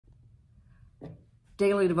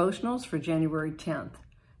Daily Devotionals for January 10th.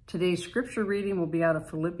 Today's scripture reading will be out of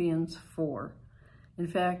Philippians 4. In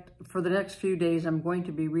fact, for the next few days, I'm going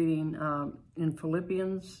to be reading in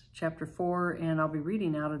Philippians chapter 4, and I'll be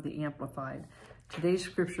reading out of the Amplified. Today's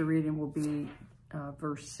scripture reading will be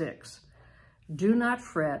verse 6. Do not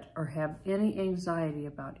fret or have any anxiety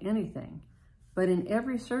about anything, but in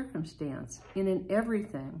every circumstance and in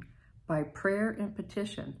everything, by prayer and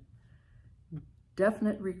petition,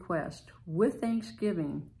 definite request, with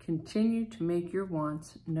thanksgiving, continue to make your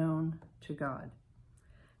wants known to God.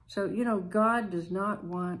 So, God does not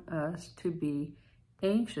want us to be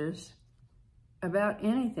anxious about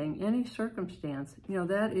anything, any circumstance.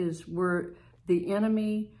 That is where the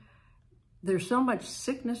enemy, there's so much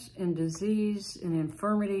sickness and disease and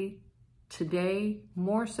infirmity today,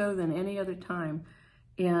 more so than any other time.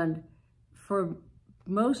 And for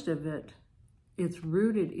most of it, it's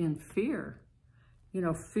rooted in fear.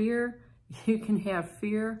 Fear, you can have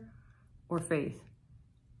fear or faith.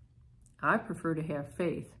 I prefer to have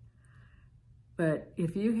faith. But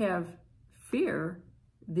if you have fear,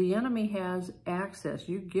 the enemy has access.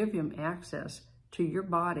 You give him access to your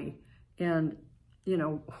body. And,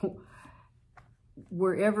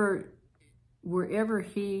 wherever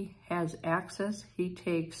he has access, he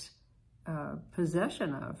takes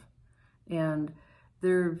possession of. And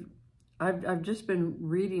I've just been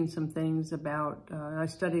reading some things about, I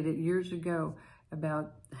studied it years ago,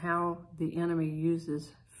 about how the enemy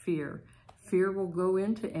uses fear. Fear will go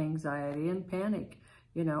into anxiety and panic,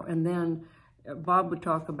 and then Bob would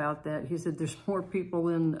talk about that. He said there's more people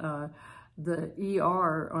in the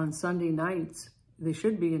ER on Sunday nights. They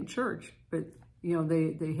should be in church, but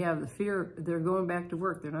they have the fear. They're going back to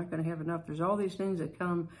work. They're not going to have enough. There's all these things that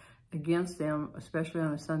come against them, especially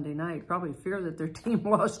on a Sunday night. Probably fear that their team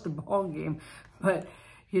lost the ball game. But,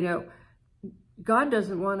 God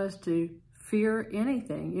doesn't want us to fear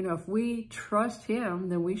anything. If we trust him,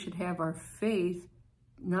 then we should have our faith,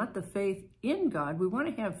 not the faith in God. We want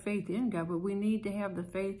to have faith in God, but we need to have the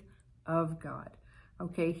faith of God.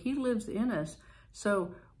 Okay, he lives in us.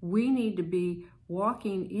 So we need to be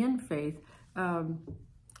walking in faith. I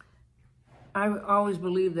always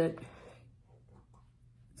believe that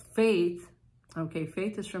faith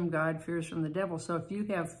is from God, fear is from the devil. So if you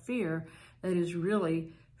have fear, that is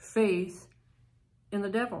really faith in the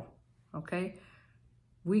devil, okay?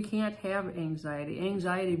 We can't have anxiety.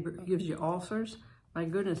 Anxiety gives you ulcers. My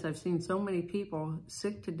goodness, I've seen so many people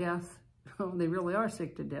sick to death. Oh, they really are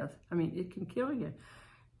sick to death. I mean, it can kill you.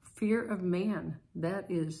 Fear of man,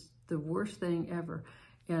 that is the worst thing ever.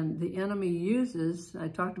 And the enemy uses, I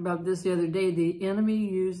talked about this the other day, the enemy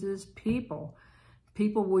uses people.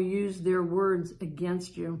 People will use their words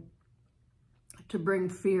against you to bring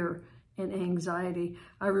fear and anxiety.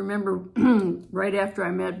 I remember right after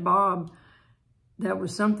I met Bob, that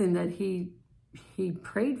was something that he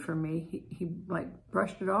prayed for me. He like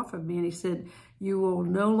brushed it off of me, and he said, you will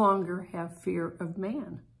no longer have fear of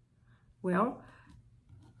man. Well,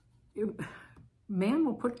 man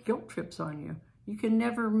will put guilt trips on you. You can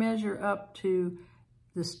never measure up to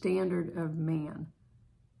the standard of man.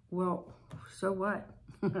 Well, so what?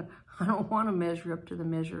 I don't want to measure up to the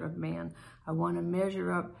measure of man. I want to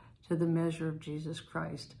measure up to the measure of Jesus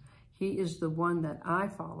Christ. He is the one that I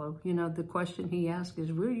follow. The question he asked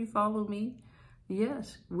is, will you follow me?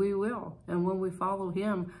 Yes, we will. And when we follow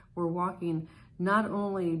him, we're walking not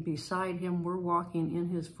only beside him, we're walking in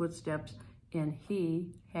his footsteps, and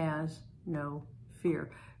he has no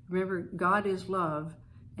fear. Remember, God is love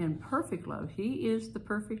and perfect love. He is the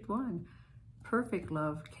perfect one. Perfect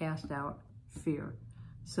love casts out fear.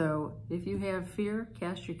 So if you have fear,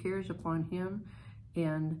 cast your cares upon him,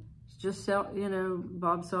 and just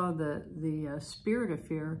Bob saw the spirit of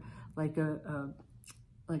fear like a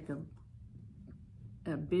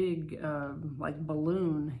big like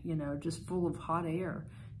balloon, just full of hot air,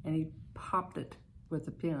 and he popped it with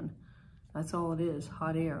a pin. That's all it is,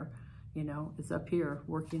 hot air. It's up here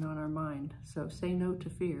working on our mind. So say no to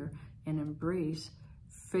fear and embrace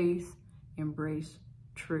faith, embrace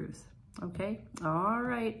truth. Okay? All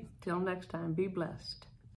right. Till next time, be blessed.